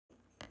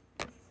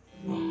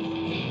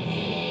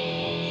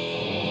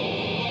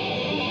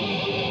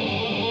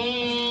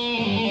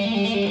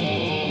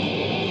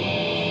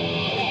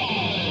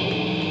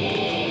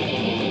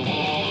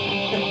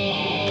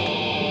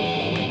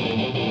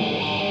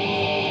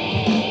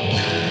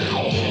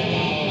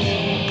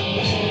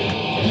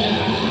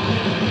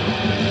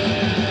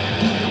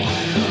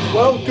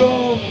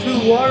Welcome to the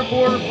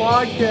Waterboarder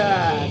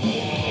Podcast.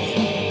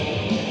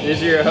 This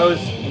is your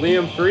host,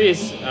 Liam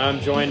Freese. I'm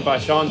joined by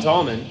Sean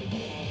Tallman.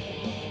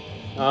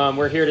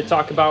 We're here to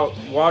talk about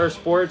water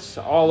sports,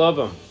 all of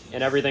them,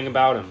 and everything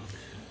about them.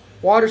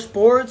 Water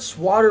sports,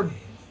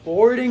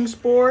 waterboarding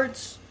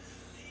sports.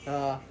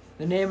 The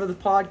name of the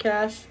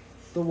podcast,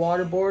 The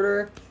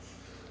Waterboarder.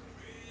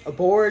 A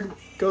board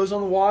goes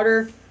on the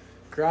water.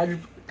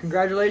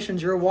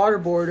 Congratulations, you're a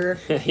waterboarder.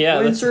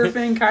 Yeah,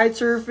 Windsurfing, kite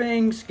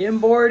surfing,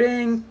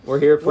 skimboarding. We're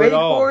here for it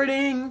all.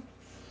 Wakeboarding.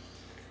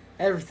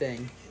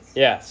 Everything.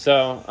 Yeah,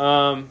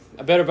 so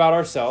a bit about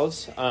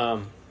ourselves.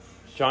 John,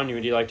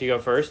 would you like to go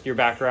first? Your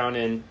background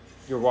in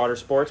your water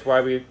sports, why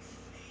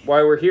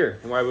we're here,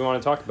 and why we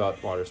want to talk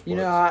about water sports. You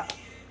know,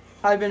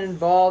 I've been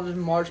involved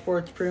in water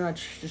sports pretty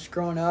much just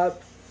growing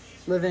up,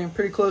 living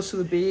pretty close to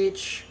the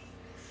beach.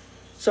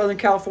 Southern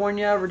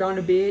California,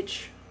 Redondo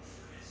Beach.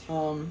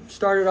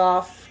 Started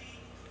off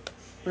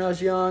when I was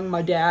young.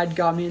 My dad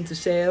got me into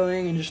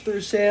sailing, and just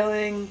through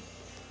sailing,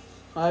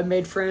 I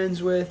made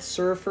friends with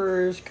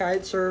surfers,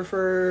 kite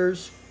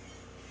surfers,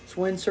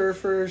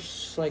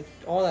 windsurfers, like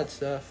all that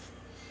stuff.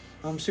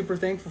 I'm super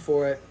thankful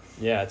for it.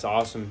 Yeah, it's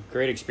awesome.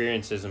 Great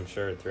experiences, I'm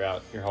sure,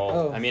 throughout your whole...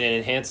 Oh. I mean, it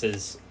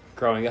enhances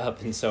growing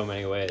up in so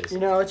many ways. You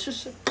know, it's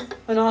just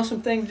an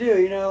awesome thing to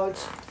do. You know,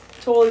 it's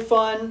totally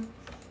fun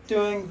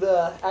doing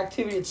the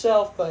activity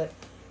itself, but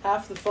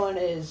half the fun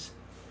is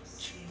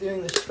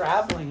doing this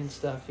traveling and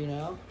stuff, you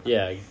know?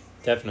 Yeah,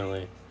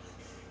 definitely.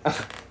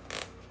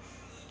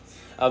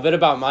 A bit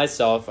about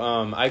myself.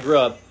 I grew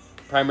up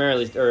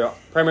primarily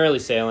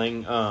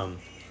sailing.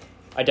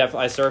 I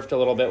surfed a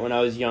little bit when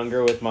I was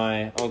younger with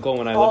my uncle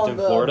when I lived in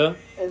Florida.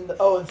 In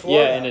Florida.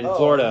 Yeah, and in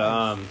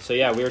Florida. Nice. So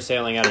yeah, we were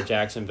sailing out of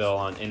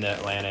Jacksonville in the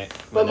Atlantic.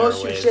 But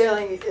most of your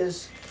sailing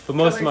is But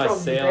most of my from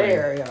the sailing, Bay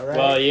Area, right?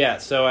 Well, yeah.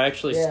 So I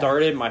actually Yeah.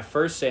 started my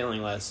first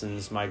sailing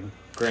lessons. My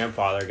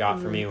grandfather got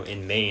for me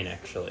in Maine,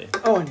 actually.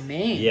 Oh, in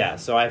Maine. Yeah.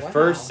 So I Wow.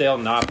 first sailed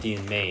an Opti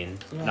in Maine.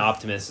 Yeah. An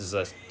Optimus is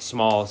a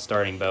small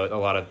starting boat. A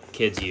lot of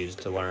kids use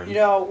to learn. You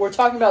know, we're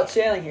talking about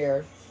sailing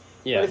here.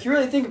 Yeah. But if you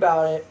really think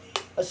about it,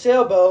 a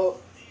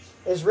sailboat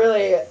is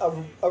really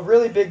a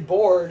really big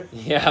board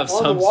Yeah, of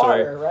on some the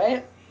water, sort.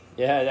 right?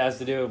 Yeah, it has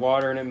to do with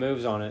water and it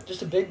moves on it.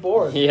 Just a big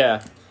board.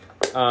 Yeah.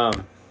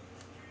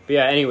 But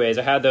yeah, anyways,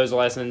 I had those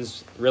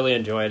lessons, really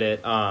enjoyed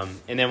it.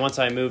 And then once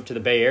I moved to the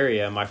Bay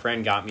Area, my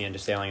friend got me into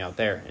sailing out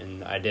there.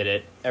 And I did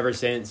it ever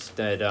since.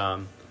 Did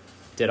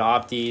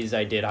Opties,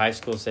 I did high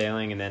school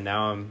sailing, and then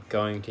now I'm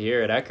going to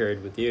here at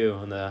Eckerd with you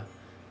on the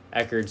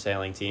Eckerd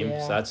sailing team.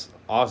 Yeah. So that's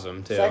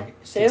awesome, too.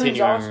 Sailing's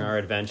Continuing awesome. our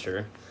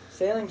adventure.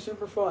 Sailing's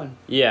super fun.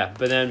 Yeah,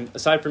 but then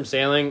aside from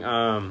sailing,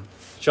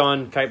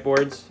 Sean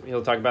kiteboards.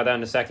 He'll talk about that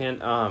in a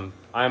second.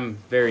 I'm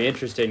very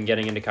interested in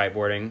getting into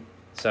kiteboarding,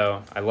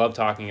 so I love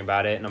talking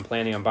about it, and I'm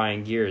planning on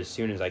buying gear as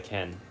soon as I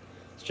can.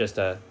 It's just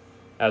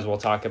as we'll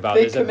talk about,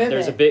 Big commitment.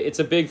 it's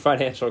a big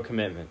financial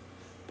commitment,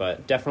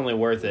 but definitely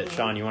worth it.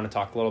 Sean, you want to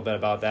talk a little bit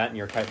about that and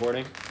your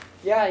kiteboarding?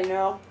 Yeah, you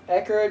know,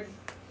 Eckerd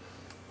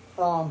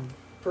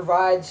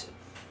provides,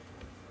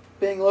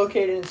 being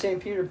located in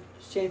St.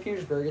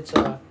 Petersburg, it's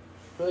a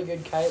really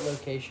good kite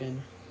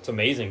location. It's an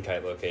amazing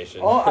kite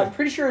location. Oh, I'm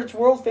pretty sure it's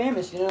world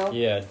famous, you know?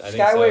 Yeah, I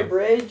think Skyway so.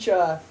 Bridge,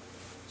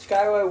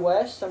 Skyway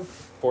West,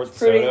 Fort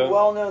pretty DeSoto,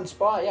 well-known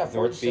spot. Yeah,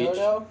 Fort North Beach,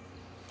 DeSoto.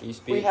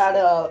 East Beach. We had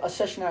a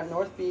session at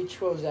North Beach,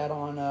 what was that,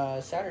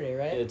 on Saturday,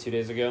 right? Yeah, 2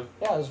 days ago.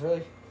 Yeah, it was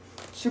really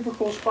super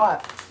cool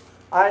spot.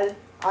 I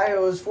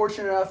was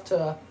fortunate enough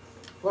to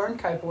learn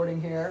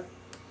kiteboarding here.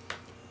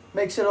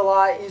 Makes it a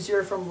lot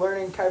easier from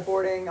learning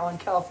kiteboarding in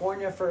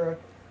California for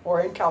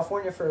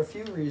a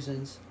few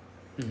reasons.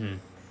 Mm-hmm.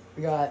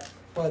 We got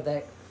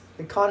the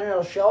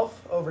continental shelf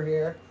over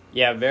here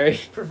Yeah, very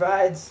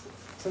provides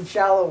some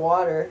shallow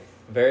water.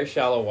 very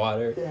shallow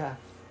water. Yeah.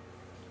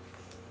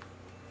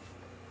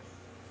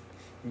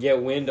 You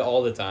get wind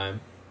all the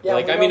time. Yeah.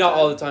 Like, I mean, not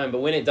all the time, but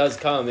when it does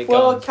come, it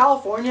Well, comes.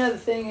 California, the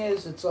thing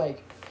is, it's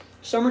like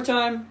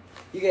summertime.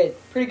 You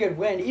get pretty good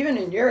wind, even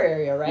in your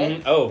area, right?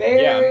 Mhm. Oh,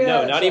 Bay yeah. Area,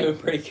 No, it's not like even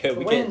pretty good. The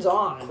We wind's get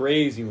on.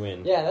 crazy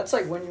wind. Yeah, that's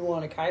like when you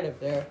want to kite up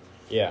there.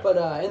 Yeah.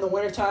 But in the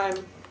wintertime,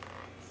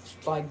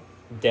 it's like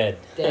Dead.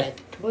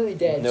 completely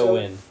dead. No so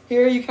wind.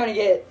 Here you kind of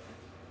get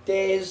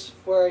days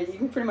where you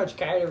can pretty much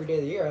kite every day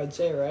of the year, I'd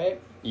say, right?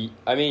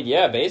 I mean,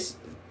 yeah,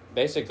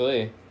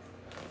 basically.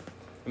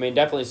 I mean,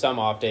 definitely some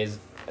off days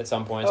at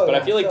some points, Oh, but I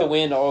yeah, feel like so- the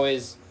wind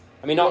always.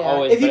 I mean, not Yeah.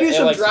 always. If you but do it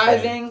some likes to come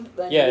in. driving,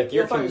 then Yeah,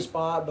 you'll find a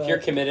spot. But If you're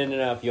committed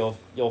enough,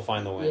 you'll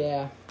find the wind.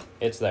 yeah,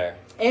 It's there.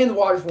 and the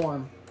water's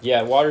warm.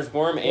 Yeah, water's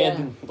warm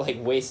and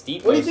like way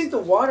steep. What do you think the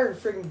water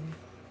freaking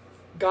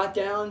got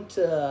down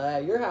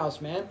to your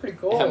house, man? Pretty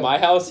cool. At my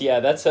house, yeah,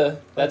 that's been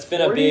a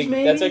 40s big.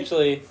 maybe? That's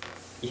actually,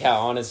 yeah,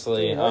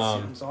 honestly, Dude, that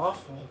sounds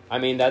awful. I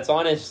mean, that's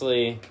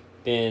honestly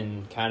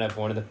been kind of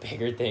one of the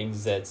bigger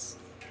things that's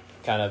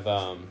kind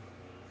of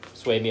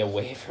swayed me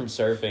away from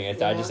surfing.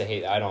 I just Yeah.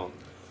 hate. I don't.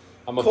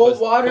 I'm a cold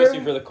water pussy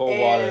for the cold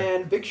water.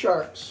 And big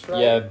sharks,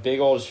 right? Yeah, big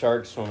old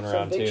sharks swimming Some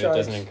around too. big It sharks.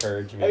 doesn't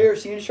encourage me. Have you ever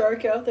seen a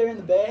shark out there in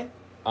the bay?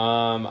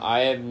 I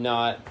have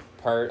not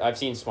I've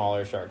seen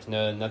smaller sharks.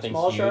 No, nothing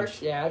Small huge.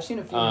 sharks? Yeah, I've seen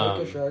a few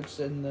mako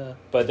sharks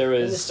But there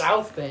was in the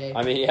South Bay.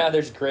 I mean, yeah,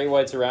 there's great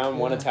whites around.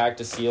 One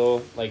attacked a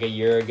seal like a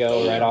year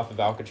ago, right off of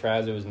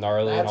Alcatraz. It was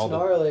gnarly, That's and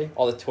gnarly.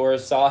 all the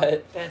tourists saw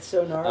it. That's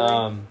so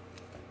gnarly.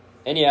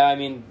 And yeah, I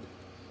mean,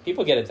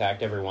 people get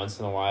attacked every once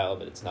in a while,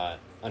 but it's not.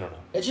 I don't know.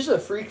 It's just a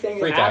freak thing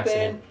that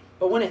happened.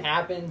 But when it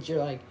happens, you're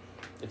like,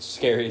 it's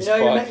scary as fuck.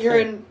 fuck. You're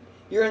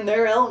in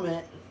their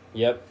element.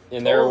 Yep,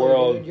 in their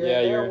world. Dude. You're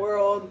in their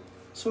world,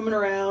 swimming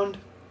around.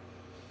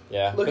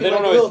 Yeah, but they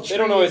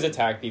don't always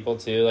attack people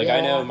too. Like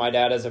I know my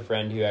dad has a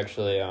friend who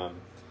actually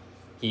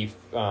he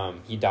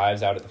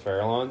dives out at the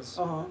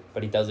Farallones,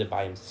 but he does it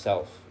by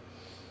himself.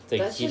 It's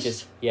like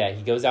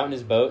he goes out in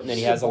his boat and then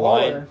he has a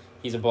line.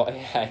 He's a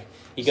yeah.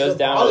 He goes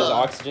down with his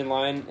oxygen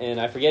line and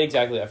I forget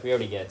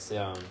what he gets.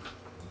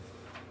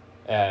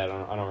 I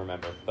don't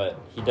remember, but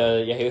he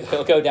does. Yeah,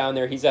 he'll go down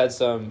there. He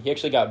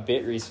actually got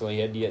bit recently.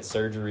 He had to get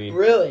surgery.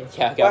 Really?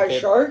 Yeah, by a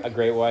shark? A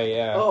great white.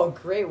 Yeah. Oh, a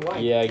great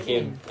white. Yeah,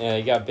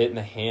 he got bit in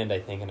the hand, I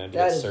think, and had to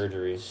get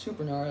surgery.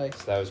 Super gnarly.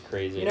 So that was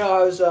crazy. You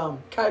know, I was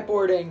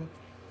kiteboarding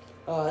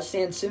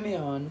San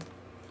Simeon,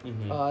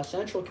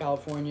 Central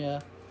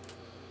California,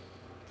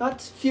 not a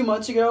few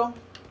months ago,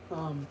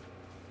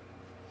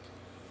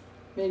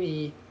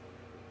 maybe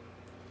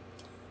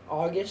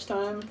August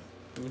time.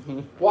 Mm-hmm.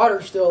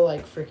 Water's still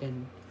like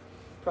freaking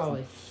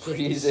probably 50,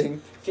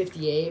 freezing,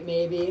 58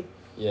 maybe.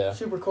 Yeah.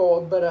 Super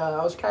cold, but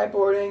I was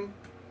kiteboarding.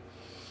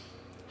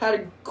 Had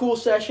a cool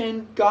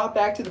session. Got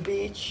back to the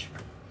beach,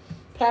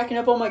 packing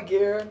up all my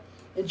gear,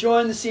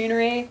 enjoying the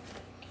scenery.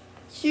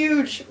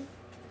 Huge,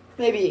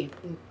 maybe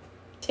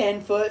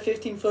 10-foot,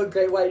 15-foot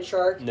great white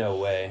shark. No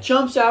way.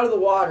 Jumps out of the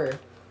water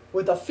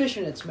with a fish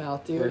in its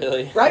mouth, dude.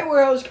 Really? Right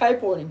where I was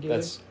kiteboarding,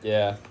 dude.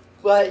 Yeah.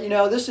 But, you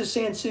know, this is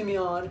San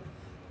Simeon,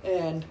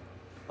 and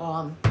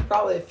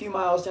probably a few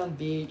miles down the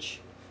beach,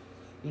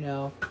 you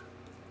know,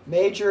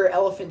 major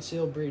elephant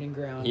seal breeding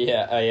ground.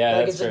 Yeah,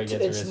 like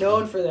it's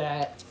known for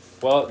that.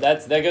 Well,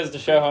 that goes to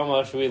show how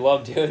much we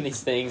love doing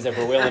these things if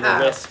we're willing to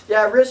risk.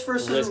 Yeah, risk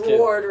versus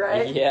reward,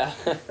 right? Yeah.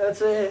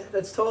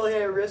 That's totally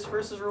a risk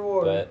versus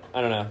reward. But I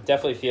don't know.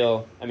 Definitely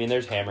feel. I mean,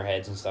 there's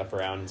hammerheads and stuff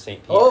around in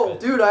St. Pete. Oh,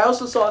 dude, I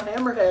also saw a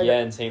hammerhead. Yeah,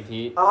 in St.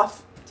 Pete.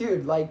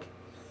 Dude, like,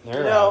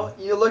 they're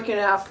you're looking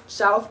at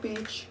South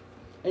Beach,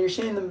 and you're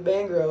seeing the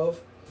mangrove.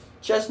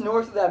 Just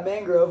north of that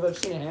mangrove, I've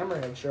seen a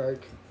hammerhead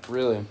shark.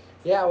 Really?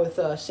 Yeah, with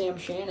Sam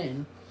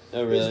Shannon.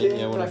 Oh, really?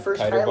 Yeah, one of the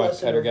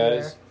kiter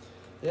guys.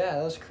 Yeah,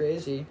 that was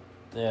crazy.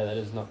 Yeah, that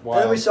is not wild.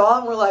 And then we saw it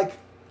and we're like,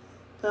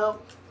 no,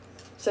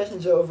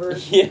 session's over.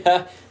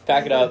 Yeah,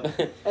 pack it up.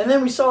 And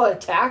then we saw it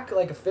attack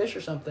like a fish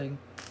or something.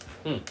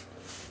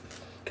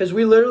 Because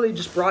we literally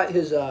just brought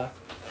his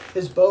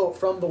boat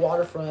from the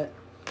waterfront,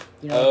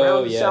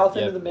 around the south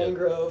end of the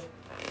mangrove.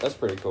 That's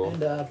pretty cool. And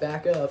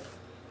back up.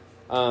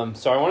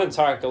 So I want to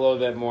talk a little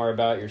bit more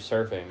about your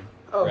surfing.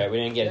 Oh, right, we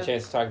didn't get a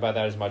chance to talk about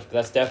that as much, but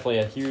that's definitely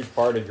a huge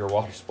part of your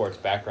water sports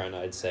background,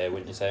 I'd say,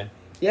 wouldn't you say?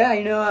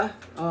 Yeah,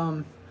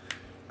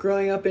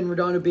 growing up in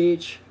Redondo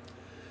Beach,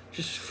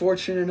 just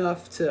fortunate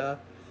enough to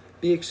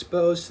be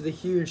exposed to the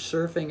huge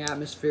surfing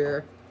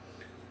atmosphere.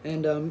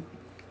 And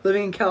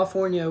living in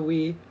California,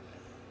 we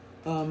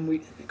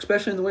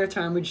especially in the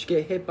wintertime, we just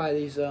get hit by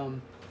these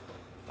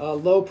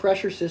low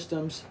pressure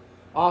systems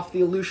off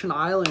the Aleutian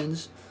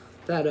Islands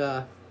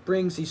that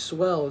brings these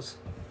swells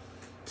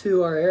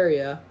to our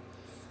area.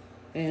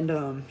 And,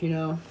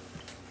 the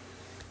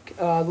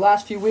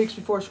last few weeks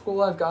before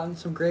school, I've gotten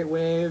some great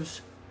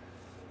waves,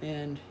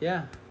 and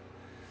yeah.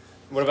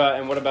 What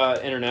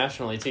about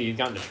internationally too? You've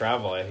gotten to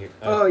travel, I hear.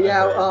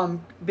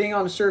 Being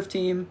on a surf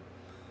team,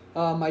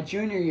 my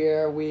junior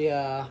year, we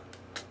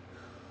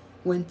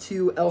went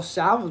to El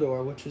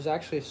Salvador, which was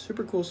actually a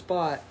super cool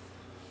spot.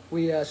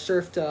 We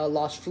surfed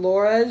Las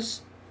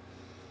Flores,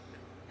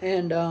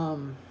 and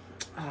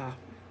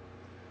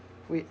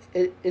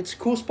it's a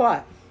cool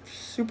spot,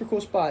 super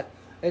cool spot.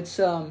 It's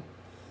not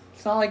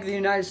like the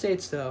United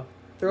States though.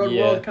 Third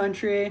world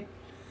country,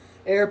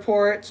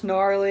 airport's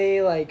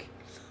gnarly. Like,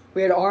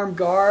 we had armed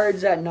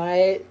guards at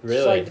night,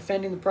 just like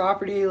defending the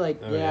property.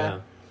 Like,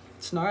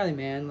 it's gnarly,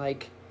 man.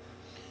 Like,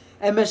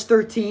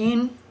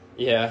 MS-13.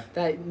 Yeah.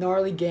 That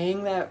gnarly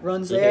gang that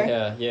runs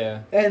there.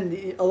 Yeah.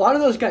 And a lot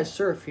of those guys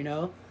surf,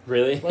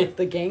 Really? Like,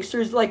 the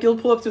gangsters, like, you'll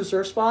pull up to a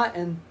surf spot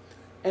and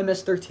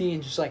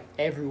MS-13 just, like,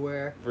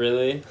 everywhere.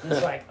 Really? And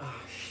it's like, oh,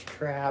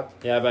 crap.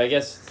 Yeah, but I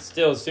guess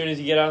still, as soon as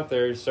you get out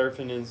there,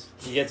 surfing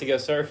you get to go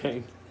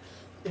surfing.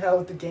 Yeah,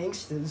 with the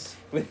gangsters.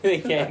 With the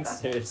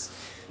gangsters.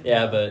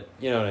 Yeah, but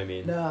you know what I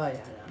mean. No.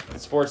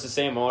 Sport's the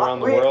same all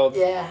around the world.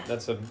 Yeah.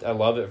 I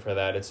love it for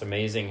that. It's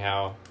amazing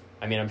how,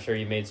 I'm sure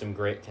you made some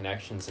great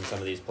connections in some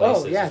of these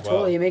places. Oh, yeah, as well.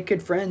 Totally. You make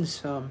good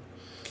friends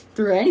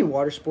through any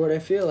water sport. I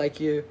feel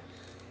like you're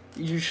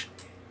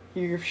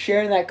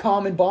sharing that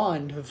common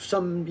bond of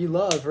something you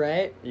love,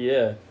 right?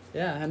 Yeah.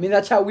 Yeah,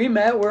 that's how we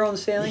met. We're on the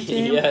sailing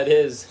team. Yeah, it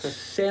is.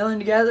 Sailing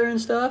together and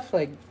stuff.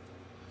 Like,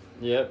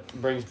 Yep,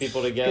 brings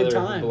people together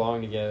who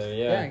belong together.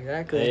 Yeah,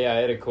 exactly. Yeah, I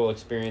had a cool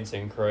experience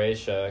in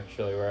Croatia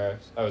actually, where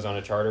I was on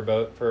a charter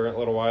boat for a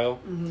little while,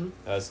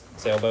 a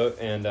sailboat,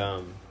 and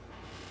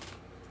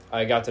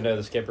I got to know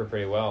the skipper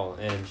pretty well,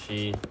 and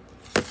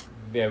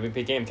we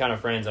became kind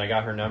of friends. And I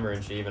got her number,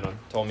 and she even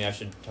told me I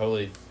should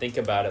totally think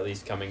about at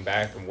least coming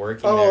back and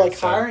working there. Like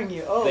hiring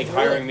you. Really?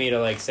 Hiring me to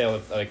like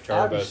sail like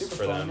charter boats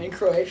for fun. them In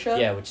Croatia.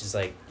 Yeah, which is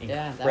like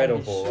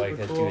incredible.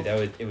 Cool.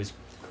 Dude, it was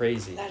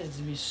crazy. That is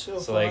to be so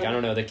fun. So like I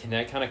don't know the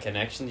kind of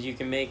connections you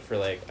can make for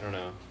like I don't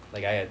know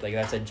like I had like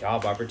that's a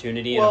job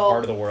opportunity in a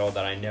part of the world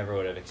that I never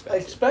would have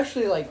expected.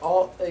 Especially like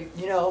all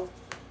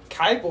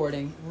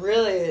kiteboarding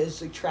really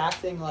is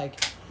attracting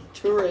like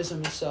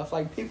tourism and stuff.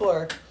 Like people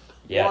are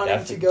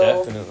wanting to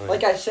go. Definitely.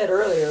 Like I said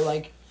earlier,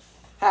 like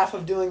half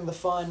of doing the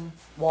fun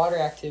water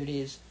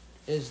activities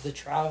is the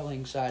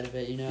traveling side of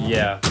it.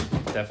 Yeah,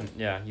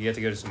 definitely. Yeah, you get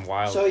to go to some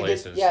wild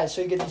places.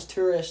 So you get these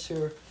tourists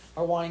who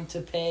are wanting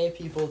to pay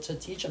people to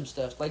teach them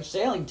stuff, like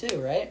sailing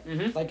too, right?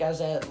 Mm-hmm. Like as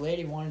that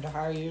lady wanted to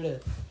hire you to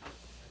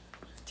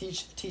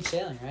teach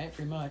sailing, right?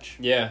 Pretty much.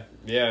 Yeah,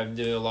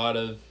 did a lot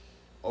of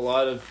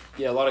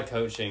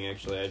coaching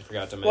actually. I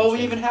forgot to mention. Well, we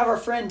even have our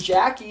friend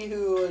Jackie,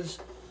 who is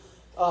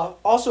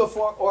also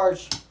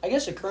I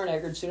guess a current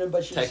Eckerd student,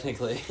 but she's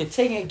technically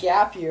taking a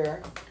gap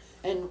year.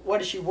 And what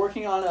is she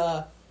working on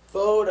a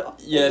boat?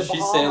 Yeah, in the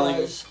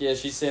Bahamas?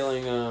 she's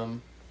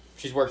sailing.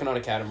 She's working on a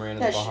catamaran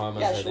in the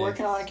Bahamas. She's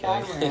working on a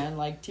catamaran,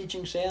 like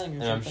teaching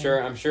sailing or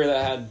something. I'm sure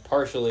that had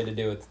partially to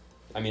do with.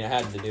 I mean, it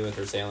had to do with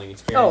her sailing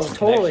experience. Oh,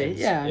 totally.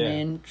 Yeah, I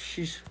mean,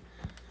 she's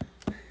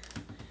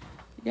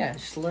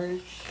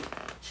learning.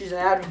 She's an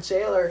avid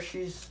sailor.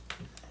 She's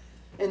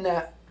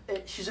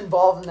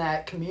involved in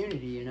that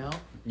community,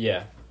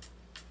 Yeah.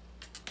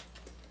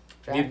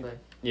 Exactly.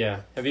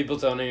 Have you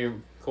built any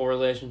cool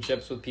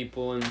relationships with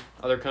people in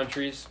other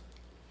countries?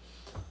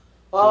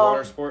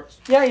 Water sports?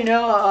 Yeah,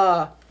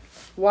 a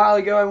while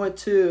ago I went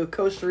to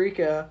Costa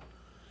Rica,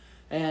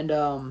 and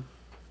I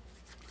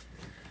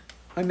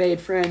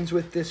made friends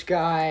with this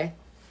guy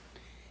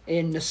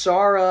in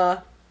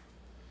Nasara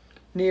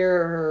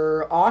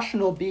near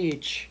Oceanal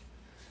Beach.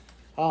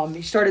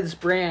 He started this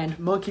brand,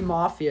 Monkey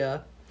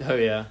Mafia. Oh,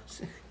 yeah.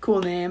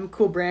 Cool name,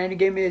 cool brand. He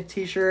gave me a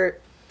t-shirt,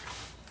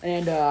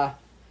 and I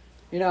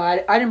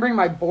didn't bring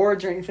my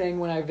boards or anything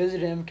when I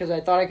visited him because I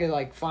thought I could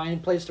find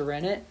a place to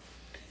rent it.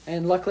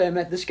 And luckily I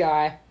met this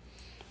guy,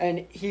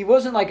 and he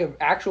wasn't an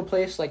actual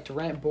place to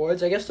rent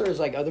boards. I guess there was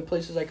other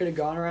places I could have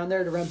gone around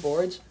there to rent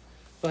boards,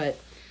 but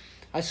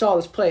I saw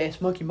this place,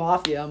 Monkey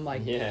Mafia. I'm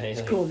like,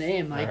 it's a cool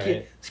name.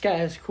 This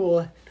guy is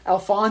cool.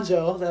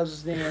 Alfonso, that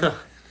was his name.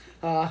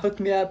 Hooked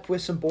me up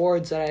with some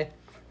boards that I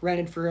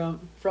rented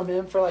from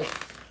him for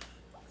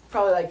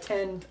probably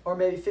 10 or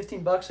maybe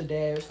 $15 a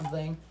day or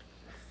something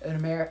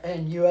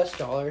in US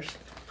dollars.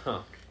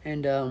 Huh.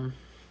 And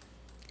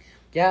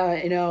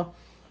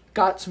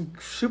got some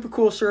super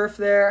cool surf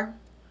there.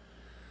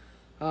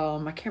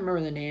 I can't remember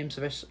the names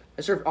of it.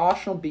 I surfed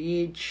Oceanal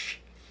Beach.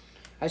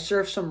 I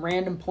surfed some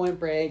random point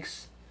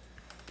breaks.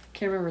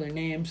 Can't remember their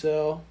names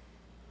though.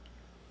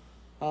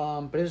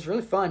 But it was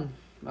really fun.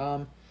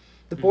 The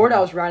board I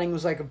was riding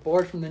was a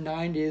board from the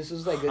 90s. It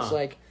was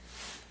this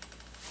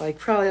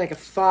probably a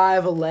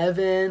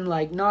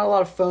 5'11", not a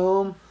lot of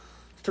foam.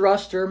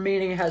 Thruster,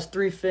 meaning it has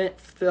three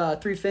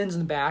fins in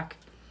the back.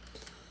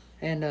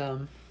 And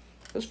it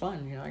was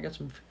fun. I got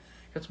some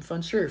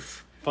fun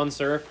surf. Fun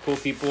surf, cool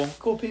people.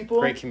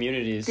 Great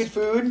communities. Good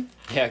food.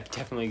 Yeah,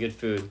 definitely good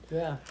food.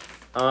 Yeah.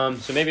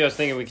 So maybe I was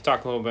thinking we could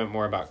talk a little bit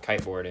more about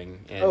kiteboarding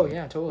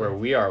and totally. where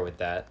we are with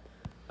that.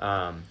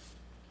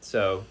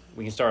 So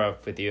we can start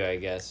off with you, I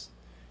guess,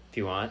 if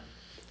you want.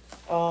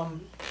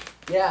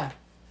 Yeah.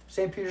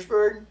 St.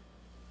 Petersburg.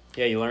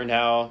 Yeah, you learned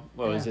how.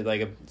 What was it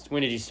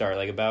when did you start?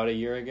 About a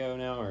year ago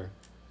now, or?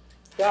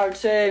 Yeah, I would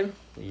say.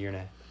 A year and a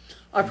half.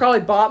 I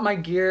probably bought my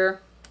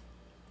gear.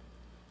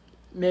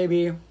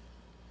 Maybe. A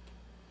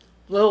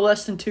little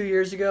less than 2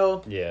 years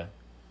ago. Yeah,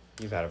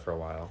 you've had it for a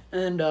while.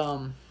 And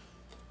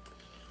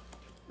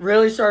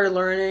really started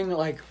learning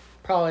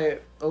probably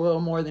a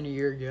little more than a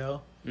year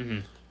ago. Mm-hmm.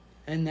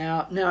 And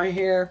now I'm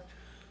here.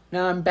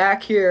 Now I'm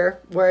back here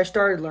where I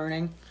started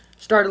learning.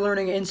 Started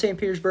learning in St.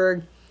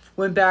 Petersburg.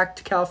 Went back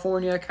to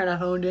California, kind of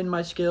honed in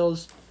my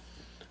skills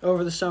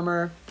over the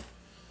summer.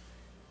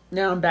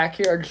 Now I'm back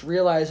here just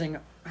realizing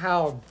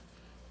how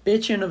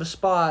bitchin' of a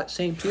spot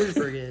St.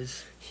 Petersburg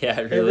is.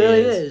 Yeah, it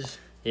really is.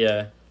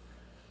 Yeah.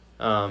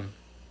 Yeah,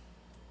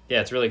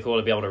 it's really cool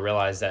to be able to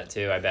realize that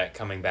too. I bet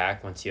coming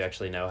back, once you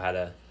actually know how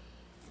to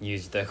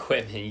use the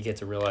equipment, you get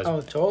to realize.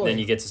 Oh, totally. Then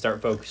you get to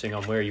start focusing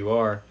on where you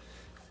are,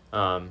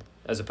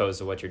 as opposed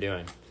to what you're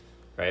doing,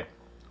 right?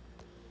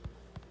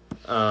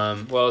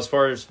 Well, as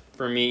far as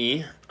for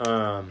me,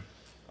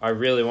 I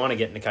really want to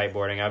get into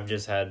kiteboarding. I've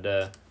just had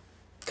to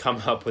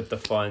come up with the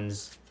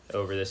funds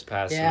over this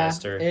past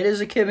semester. It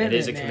is a commitment. It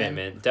is a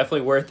commitment.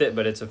 Definitely worth it,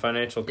 but it's a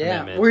financial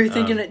commitment. Were you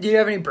thinking? Do you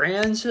have any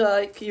brands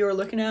you were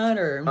looking at,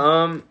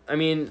 or? I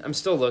mean, I'm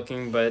still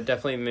looking, but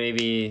definitely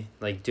maybe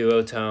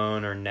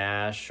Duotone or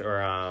Nash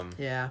or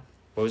Yeah.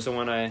 What was the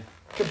one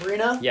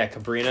Cabrina? Yeah,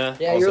 Cabrina.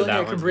 Yeah, also you were looking that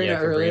at one. Cabrina Yeah,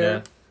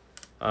 earlier.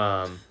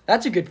 Cabrina.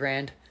 That's a good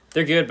brand.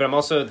 They're good, but I'm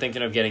also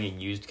thinking of getting a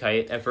used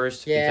kite at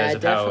first Yeah, because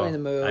of definitely how the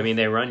move. I mean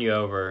they run you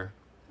over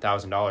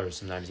 $1,000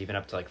 sometimes, even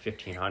up to like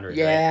 $1,500.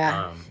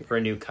 Yeah. Right? For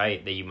a new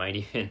kite that you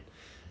might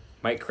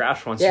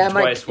crash once Yeah, or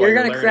twice while you're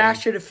you're gonna learning.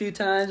 crash it a few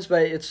times,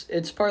 but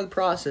it's part of the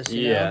process.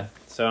 You know?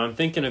 So I'm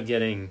thinking of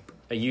getting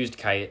a used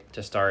kite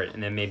to start,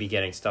 and then maybe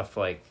getting stuff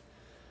like,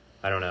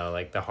 I don't know,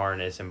 like the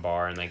harness and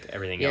bar and like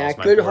everything else.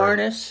 Yeah, good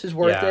harness is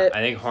worth it.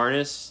 I think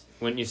harness.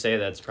 Wouldn't you say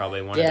that's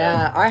probably one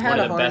I had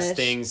of the a best harness.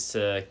 things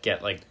to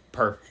get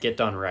get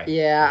done right?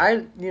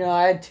 Yeah,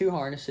 I had 2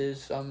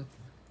 harnesses.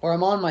 Or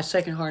I'm on my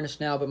second harness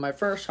now, but my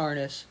first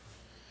harness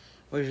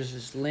was just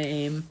this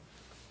lame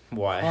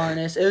Why?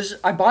 harness.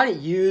 I bought it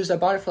used. I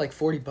bought it for like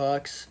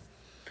 $40.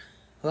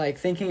 Like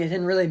thinking it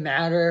didn't really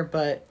matter,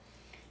 but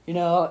it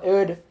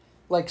would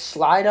like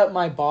slide up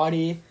my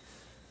body,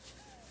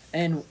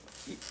 and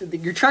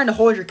you're trying to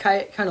hold your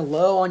kite kind of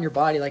low on your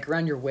body, like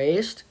around your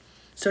waist,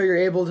 so you're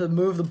able to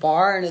move the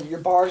bar, and your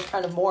bar is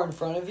kind of more in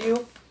front of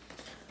you.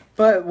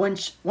 But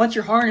once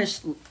your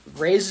harness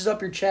raises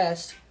up your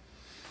chest,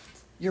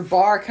 your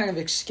bar kind of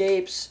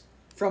escapes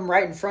from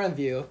right in front of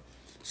you,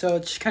 so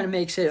it just kind of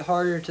makes it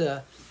harder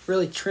to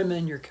really trim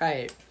in your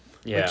kite.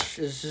 Yeah. Which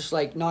is just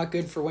like not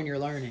good for when you're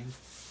learning.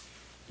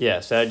 Yeah,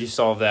 so how did you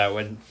solve that?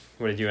 What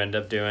did you end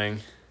up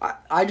doing?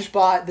 I just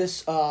bought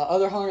this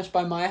other harness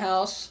by my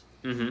house.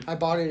 Mm-hmm. I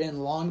bought it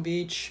in Long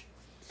Beach.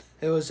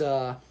 It was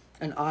an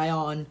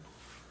Ion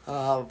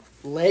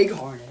leg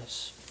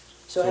harness.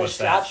 So it has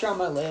straps around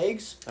my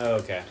legs. Oh,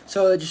 okay.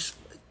 So it just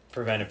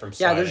prevent it from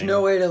sliding. Yeah, there's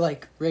no way to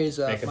like raise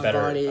up Make my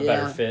body. A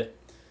better fit.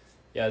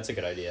 Yeah, that's a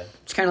good idea.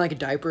 It's kind of like a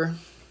diaper.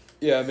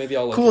 Yeah, maybe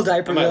I'll look. Cool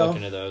diaper, I might though. look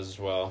into those as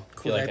well.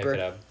 Cool I feel diaper. like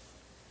I could have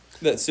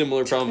that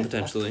similar problem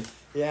potentially.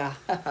 Yeah.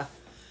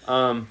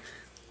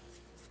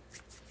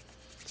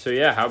 So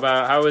yeah,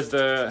 how was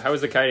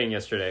the kiting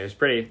yesterday? It was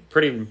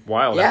pretty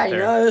wild Yeah, out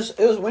there. it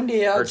was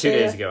windy out. Or 2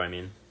 days ago, I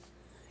mean.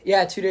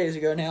 Yeah, 2 days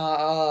ago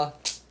now.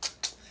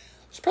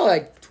 It's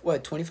probably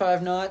like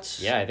 25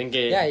 knots. Yeah, I think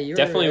it you were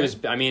definitely there. was.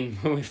 I mean,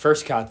 when we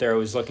first got there, it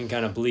was looking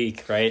kind of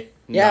bleak, right?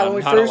 Yeah, when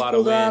we not a first lot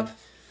pulled of wind. up,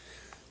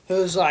 it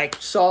was like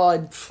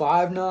solid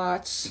 5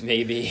 knots.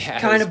 Maybe yeah,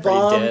 Kind it of was pretty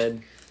bummed.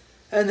 dead.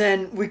 And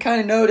then we kind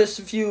of noticed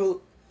a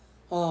few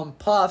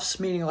puffs,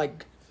 meaning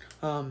like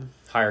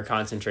Higher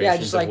concentrations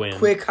just like of wind.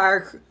 quick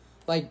higher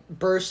like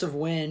bursts of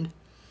wind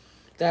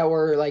that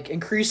were like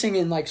increasing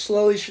and like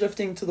slowly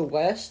shifting to the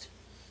west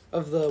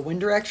of the wind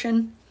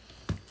direction.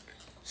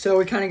 So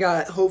we kind of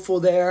got hopeful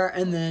there,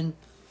 and then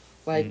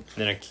like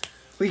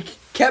we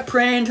kept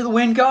praying to the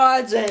wind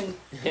gods, and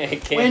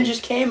wind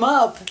just came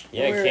up.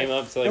 Yeah, it came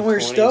up to like and we were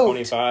 20, stoked.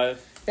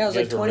 25. Yeah, it was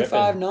You like guys were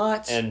 25 ripping.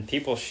 knots. And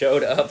people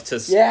showed up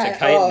to Yeah,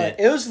 kiting it.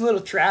 it was a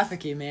little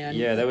trafficy, man.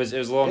 Yeah, it was a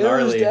little It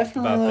gnarly was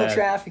definitely about a little that.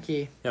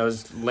 trafficy. I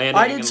was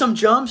landing. I did some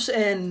jumps,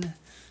 and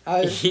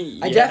I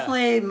Yeah.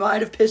 definitely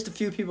might have pissed a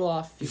few people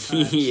off a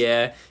few times.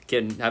 Yeah,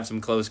 have some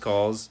close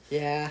calls.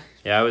 Yeah.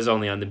 Yeah, I was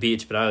only on the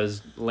beach, but I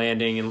was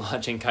landing and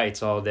launching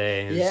kites all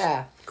day. It was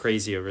Yeah.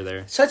 crazy over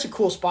there. Such a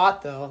cool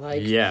spot, though.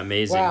 Like, Yeah,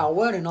 amazing. wow,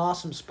 what an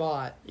awesome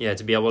spot. Yeah,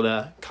 to be able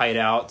to kite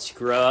out,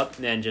 screw up,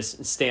 and then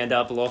just stand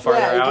up a little farther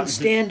Yeah, you out. can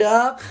stand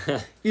up.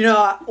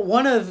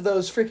 One of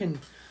those freaking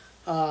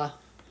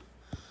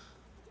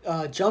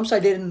jumps I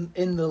did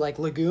in the like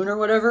lagoon or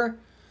whatever,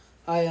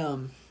 I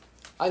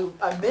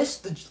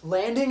missed the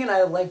landing, and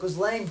I like was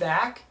laying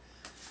back,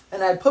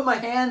 and I put my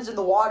hands in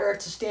the water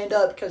to stand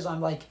up because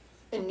I'm like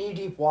in knee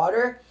deep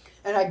water,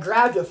 and I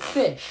grabbed a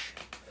fish.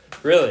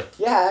 Really?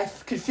 Yeah, I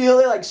could feel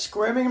it like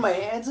squirming in my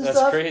hands and That's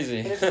stuff. crazy.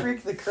 And it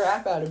freaked the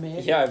crap out of me.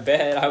 Yeah, I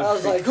bet. I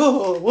was like,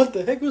 oh, what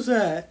the heck was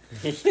that?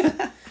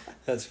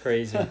 That's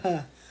crazy.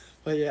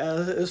 But yeah,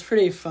 it was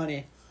pretty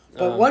funny.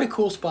 But what a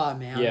cool spot,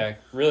 man. Yeah,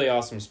 really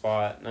awesome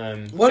spot.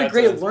 What a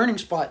great learning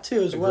spot,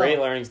 too, as well. Great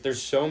learning.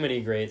 There's so many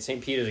great.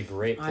 St. Peter's a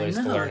great place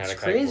to learn how to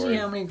it's crazy kiteboard.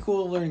 how many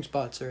cool learning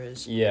spots there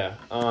is. Yeah.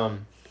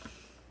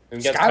 We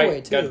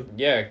Skyway, too.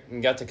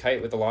 We got to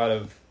kite with a lot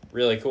of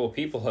really cool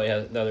people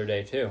the other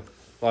day, too.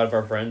 A lot of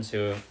our friends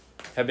who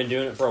have been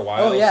doing it for a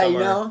while. Oh, yeah, Some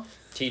are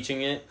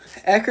teaching it.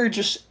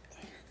 Eckerd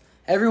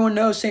everyone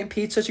knows St.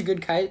 Pete's such a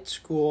good kite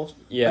school.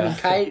 Yeah. I mean,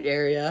 kite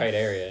area. Kite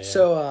area, yeah.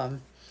 So,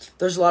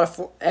 there's a lot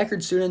of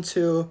Eckerd students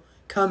who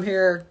come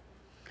here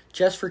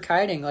just for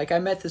kiting. Like, I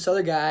met this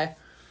other guy.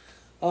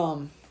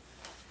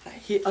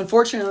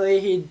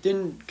 Unfortunately, he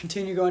didn't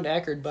continue going to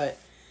Eckerd, but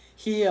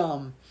he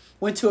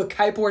went to a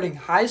kiteboarding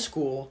high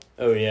school.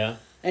 Oh, yeah?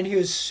 And he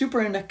was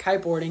super into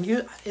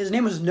kiteboarding. His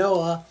name was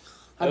Noah.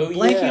 I'm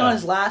blanking on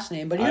his last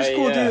name, but he was a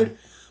cool dude.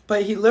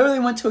 But he literally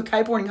went to a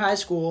kiteboarding high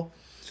school,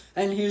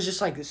 and he was just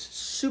like this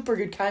super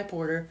good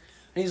kiteboarder.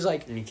 And he's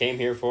like, and you came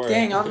here for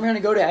dang, it. I'm going to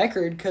go to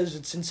Eckerd because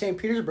it's in St.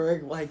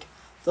 Petersburg. Like,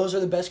 those are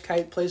the best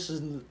kite places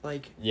in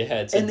the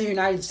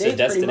United States,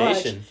 pretty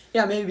much.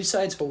 Yeah, maybe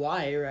besides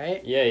Hawaii,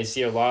 right? Yeah, you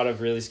see a lot of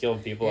really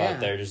skilled people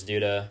out there just due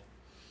to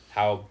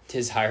how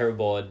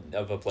desirable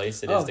of a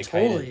place it is to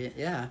kite in.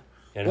 Yeah.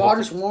 And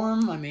Water's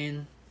warm, I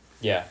mean...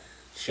 Yeah.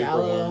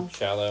 Shallow. Super warm,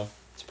 shallow.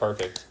 It's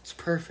perfect. It's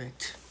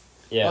perfect.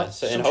 Yeah, Well,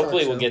 so, and some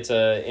hopefully sharks, we'll though. get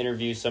to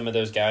interview some of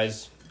those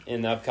guys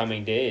in the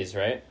upcoming days,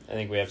 right? I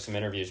think we have some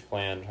interviews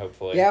planned,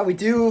 hopefully. Yeah, we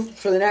do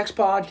for the next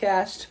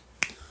podcast.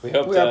 We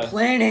hope We are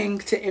planning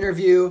to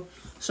interview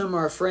some of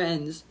our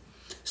friends.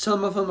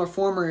 Some of them are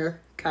former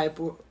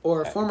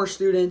former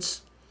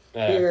students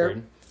here,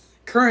 Heard.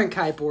 current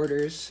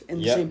kiteboarders in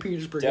the Yep, St.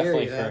 Petersburg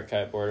definitely area.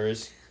 current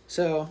kiteboarders.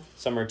 So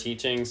Some are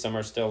teaching, some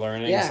are still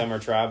learning, Yeah. some are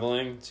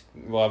traveling.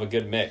 We'll have a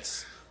good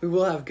mix. we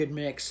will have a good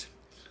mix.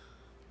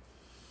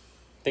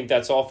 I think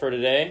that's all for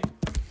today.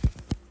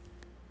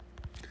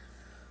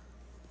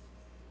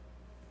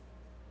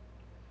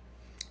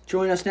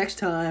 Join us next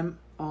time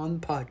on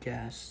the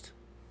podcast.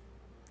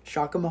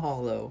 Shaka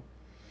Mahalo.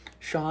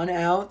 Sean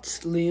out.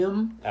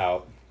 Liam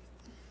Out.